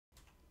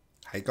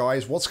Hey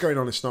guys, what's going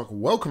on? It's Nock.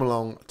 Welcome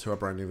along to a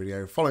brand new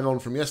video. Following on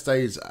from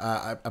yesterday's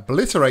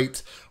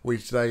Obliterate, we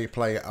today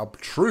play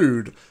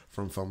Obtrude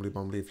from Fumbly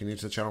Bumbly. If you're new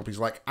to the channel, please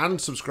like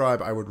and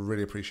subscribe. I would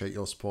really appreciate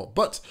your support.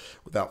 But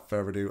without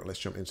further ado, let's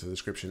jump into the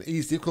description.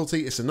 Ease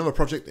difficulty. It's another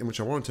project in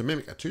which I wanted to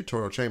mimic a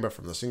tutorial chamber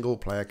from the single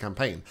player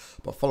campaign,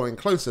 but following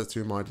closer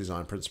to my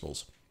design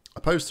principles.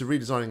 Opposed to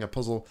redesigning a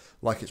puzzle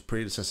like its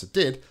predecessor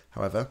did,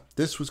 however,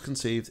 this was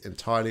conceived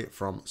entirely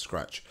from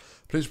scratch.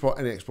 Please report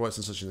any exploits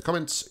and such in the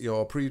comments.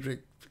 Your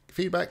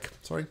feedback,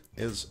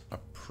 is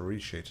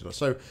appreciated.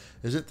 So,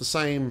 is it the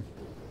same?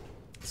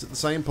 Is it the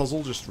same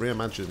puzzle, just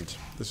reimagined?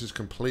 This is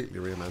completely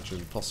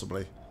reimagined,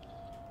 possibly.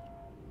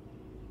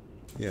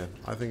 Yeah,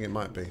 I think it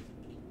might be.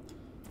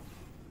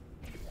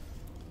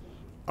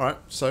 All right,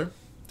 so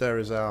there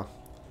is our.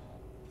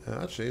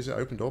 Actually, is it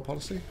open door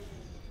policy?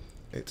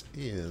 It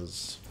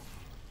is.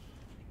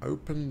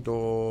 Open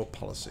door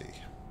policy.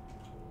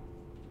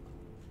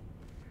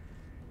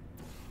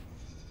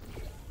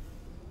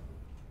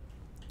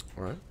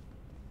 All right.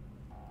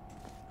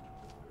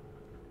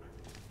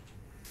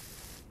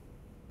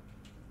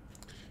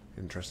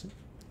 Interesting.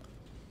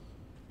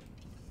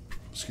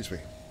 Excuse me.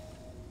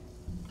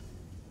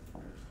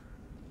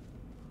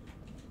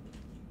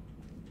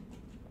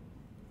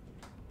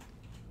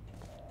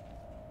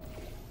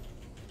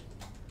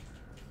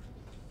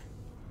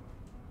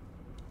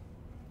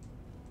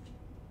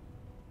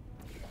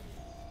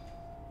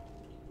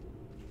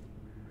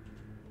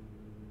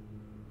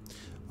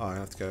 Oh, I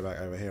have to go back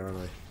over here, aren't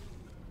I?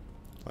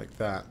 Like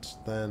that,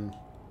 then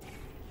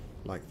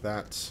like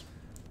that.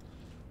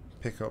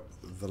 Pick up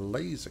the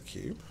laser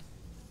cube.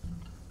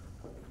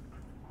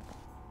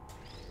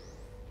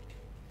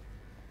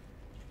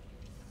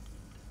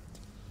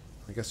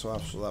 I guess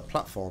that's what that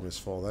platform is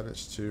for then.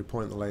 It's to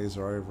point the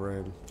laser over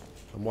in,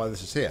 and why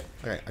this is here.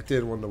 Okay, I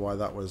did wonder why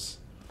that was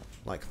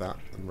like that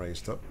and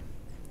raised up.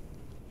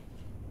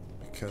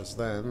 Because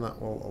then that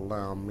will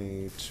allow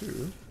me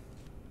to...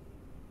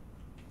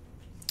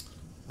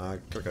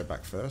 gotta go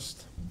back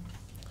first.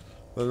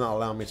 Then that'll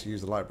allow me to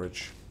use the light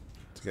bridge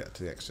to get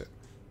to the exit.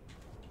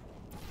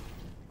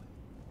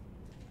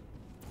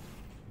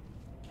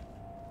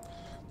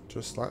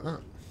 Just like that.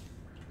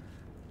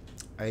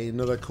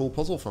 Another cool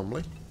puzzle,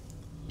 Fumbly.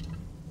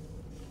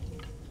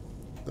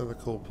 Another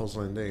cool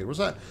puzzle indeed. Was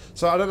that?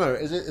 So I don't know.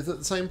 Is it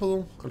the same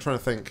puzzle? I'm trying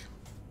to think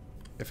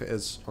if it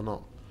is or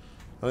not.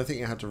 I don't think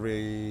you had to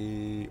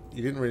You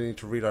didn't really need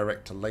to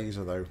redirect to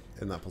laser though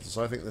in that puzzle.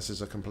 So I think this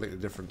is a completely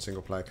different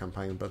single player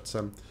campaign. But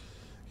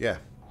yeah,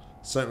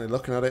 certainly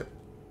looking at it,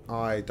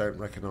 I don't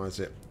recognise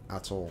it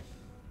at all.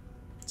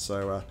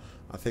 So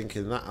I think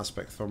in that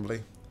aspect,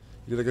 Fumbly,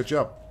 you did a good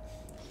job.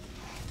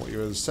 What you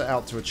were set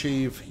out to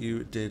achieve,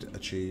 you did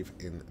achieve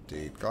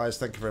indeed. Guys,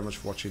 thank you very much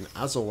for watching.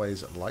 As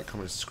always, like,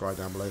 comment, subscribe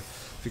down below.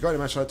 If you've got any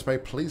match to pay,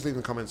 please leave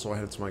in the comments or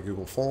head to my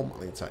Google form.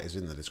 Link to that is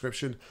in the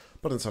description.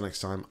 But until next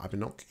time, I've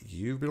been Nock.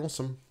 You've been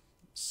awesome.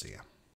 See ya.